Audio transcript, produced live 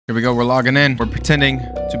Here we go. We're logging in. We're pretending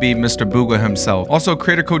to be Mr. Bugha himself. Also,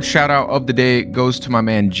 creator code shout out of the day goes to my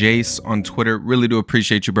man Jace on Twitter. Really do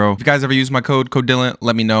appreciate you, bro. If you guys ever use my code Dylan,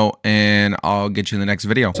 let me know and I'll get you in the next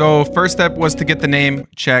video. So first step was to get the name.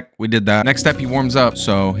 Check. We did that. Next step, he warms up.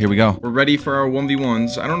 So here we go. We're ready for our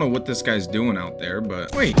 1v1s. I don't know what this guy's doing out there,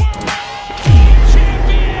 but wait.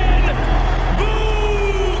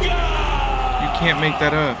 Can't make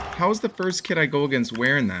that up. How is the first kid I go against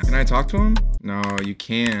wearing that? Can I talk to him? No, you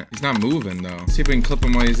can't. He's not moving though. See if we can clip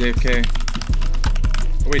him while he's AFK.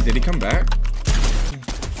 Oh, wait, did he come back?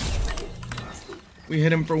 We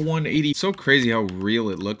hit him for 180. So crazy how real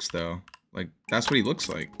it looks though. Like, that's what he looks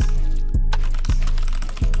like.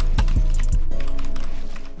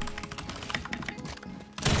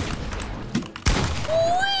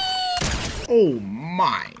 Oh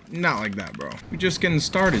my. Not like that, bro. We're just getting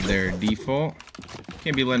started there, default.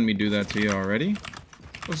 Can't be letting me do that to you already.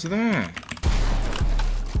 What's that?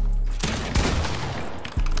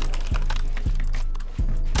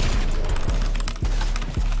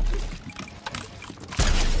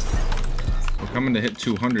 We're coming to hit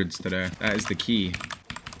 200s today. That is the key.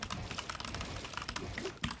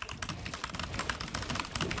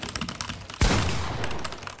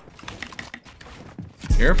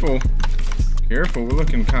 Careful. Careful, we're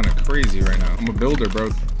looking kind of crazy right now. I'm a builder, bro.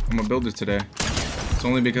 I'm a builder today. It's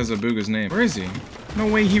only because of Bugha's name. Where is he? No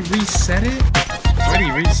way, he reset it? Why did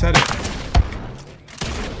he reset it?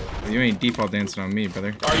 You ain't default dancing on me,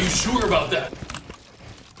 brother. Are you sure about that?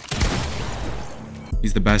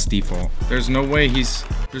 He's the best default. There's no way he's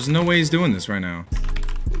doing this right now.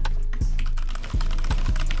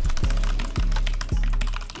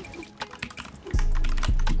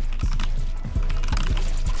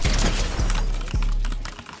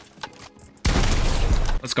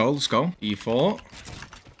 Let's go, let's go. Default.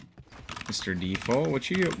 Mr. Default, what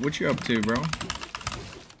you up to, bro?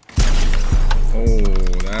 Oh,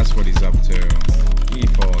 that's what he's up to.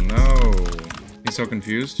 Default, no. He's so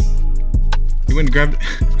confused. He wouldn't grab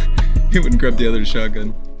the other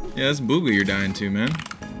shotgun. Yeah, that's Bugha you're dying to, man.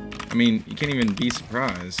 I mean, you can't even be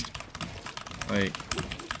surprised. Like,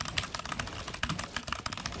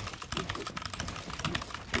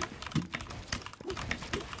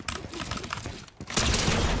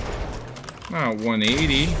 oh,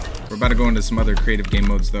 180. We're about to go into some other creative game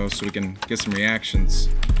modes though, so we can get some reactions.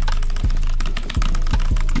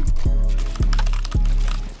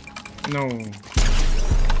 No.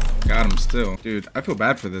 Got him still. Dude, I feel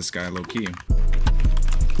bad for this guy, low-key.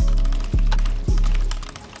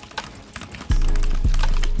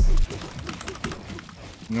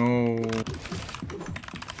 No.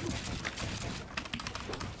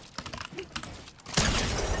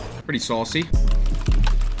 Pretty saucy.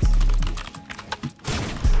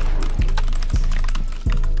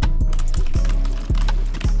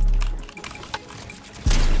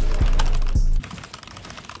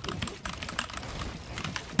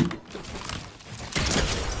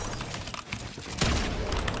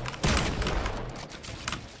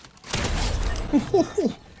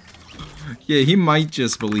 Yeah, he might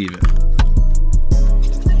just believe it.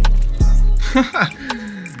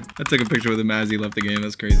 I took a picture with him as he left the game.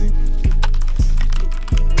 That's crazy.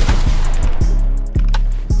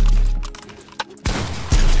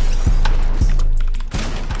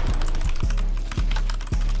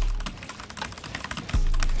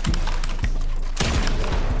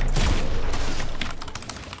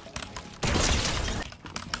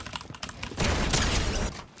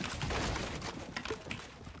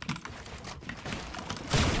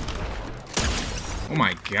 Oh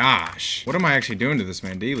my gosh. What am I actually doing to this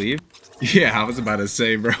man? Did he leave? Yeah, I was about to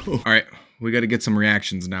say, bro. All right, we got to get some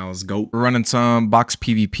reactions now. Let's go. We're running some box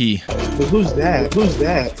PvP. Well, who's that? Who's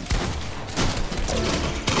that?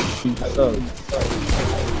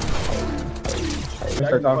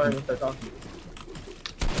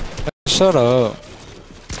 Shut up.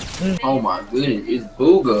 Oh my goodness, it's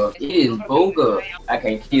Bugha. It is Bugha. I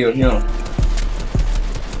can't kill him.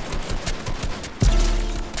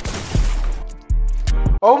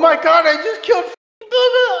 Oh my god, I just killed Bugha!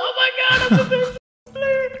 Oh my god, I'm the best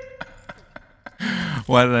player!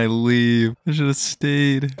 Why did I leave? I should have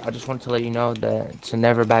stayed. I just want to let you know that to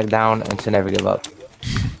never back down and to never give up.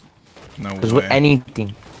 No Because way. with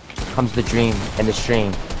anything comes the dream and the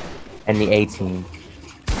stream and the A team.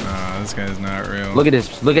 Nah, this guy's not real. Look at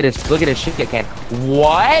this, look at this, look at this shit can.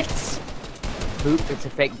 What? It's a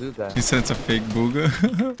fake Bugha. He said it's a fake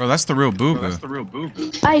Bugha? Bro, that's the real Bugha. That's the real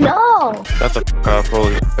Bugha. I know. That's a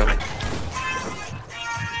holy.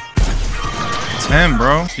 It's him,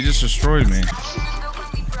 bro. He just destroyed me.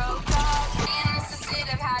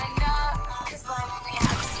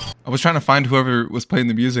 I was trying to find whoever was playing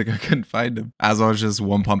the music. I couldn't find him as I was just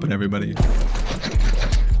one pumping everybody.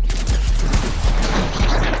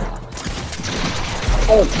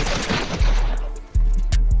 Oh.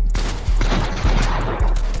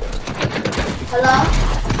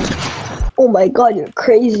 Hello? Oh my god, you're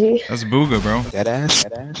crazy. That's Bugha, bro. That ass?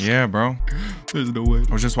 Yeah, bro. There's no way.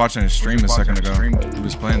 I was just watching his stream a second ago. He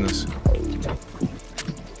was playing this.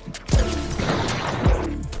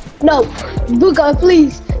 No, Bugha,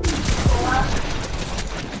 please.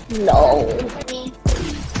 No.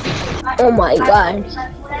 Oh my god.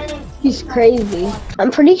 He's crazy.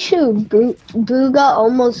 I'm pretty sure Bugha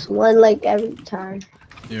almost won like every time.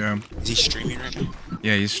 Yeah. Is he streaming right now?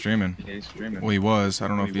 Yeah, he's streaming. Well, he was. I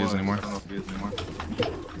don't know if he is anymore.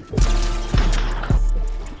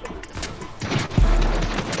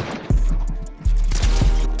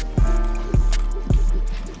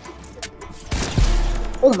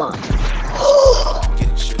 Oh my.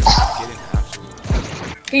 Getting shit. Getting absolutely.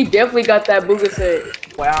 He definitely got that Bugha set.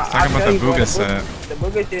 Well, Talking about the Bugha set. The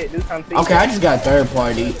Bugha shit do something. Okay, I just got third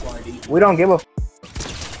party. We don't give a f.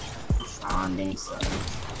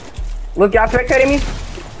 Look, y'all spectating me?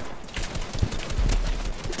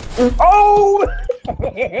 Oh!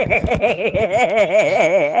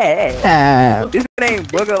 This ain't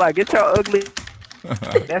Bugha, like, get your ugly.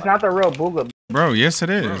 That's not the real Bugha. Bro, yes it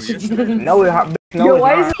is. No, it, no, Yo, it's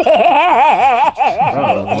why not.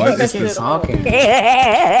 Bro, what is this talking?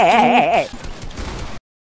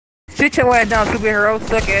 Sit your ass down, superhero.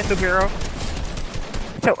 Suck ass superhero.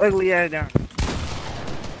 Sit your ugly ass down.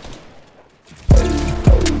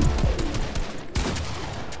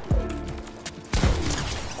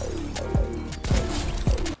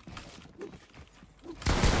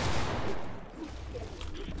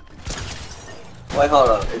 Wait, hold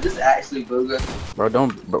up. Is this actually Bugha? Bro,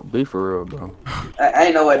 don't be for real, bro. I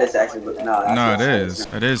ain't know what this actually Bugha. No, it is.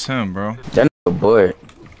 It is him, bro. That nigga boy.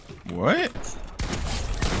 What?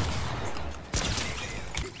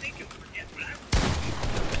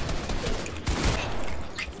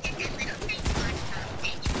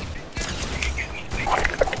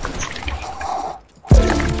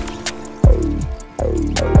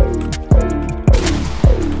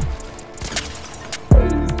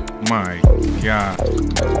 My God.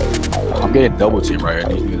 I'm getting double team right here.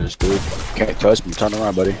 These niggas, dude. Can't touch me. Turn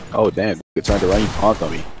around, buddy. Oh, damn. You turned around. You punked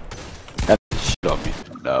on me. That shit on me.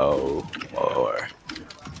 No more.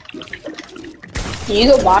 Can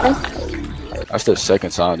you go bottom? That's the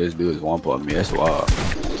second time this dude is one on me. That's wild.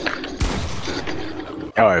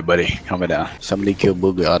 Alright, buddy. Coming down. Somebody kill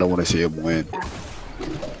Bugha. I don't want to see him win.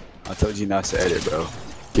 I told you not to edit, bro.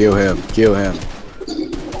 Kill him. Kill him.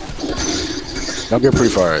 Don't get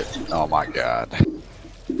pre-fired. Oh my god.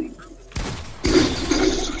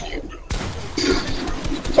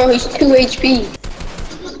 Bro, he's 2 HP.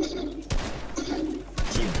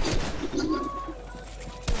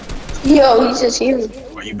 Yo, he's just here.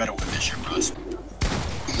 Well, you better win this shit, bro. I just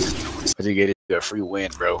get a free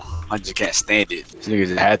win, bro. I just can't stand it. These niggas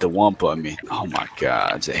just had to one-up me. Oh my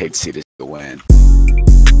god. I just hate to see this nigga win.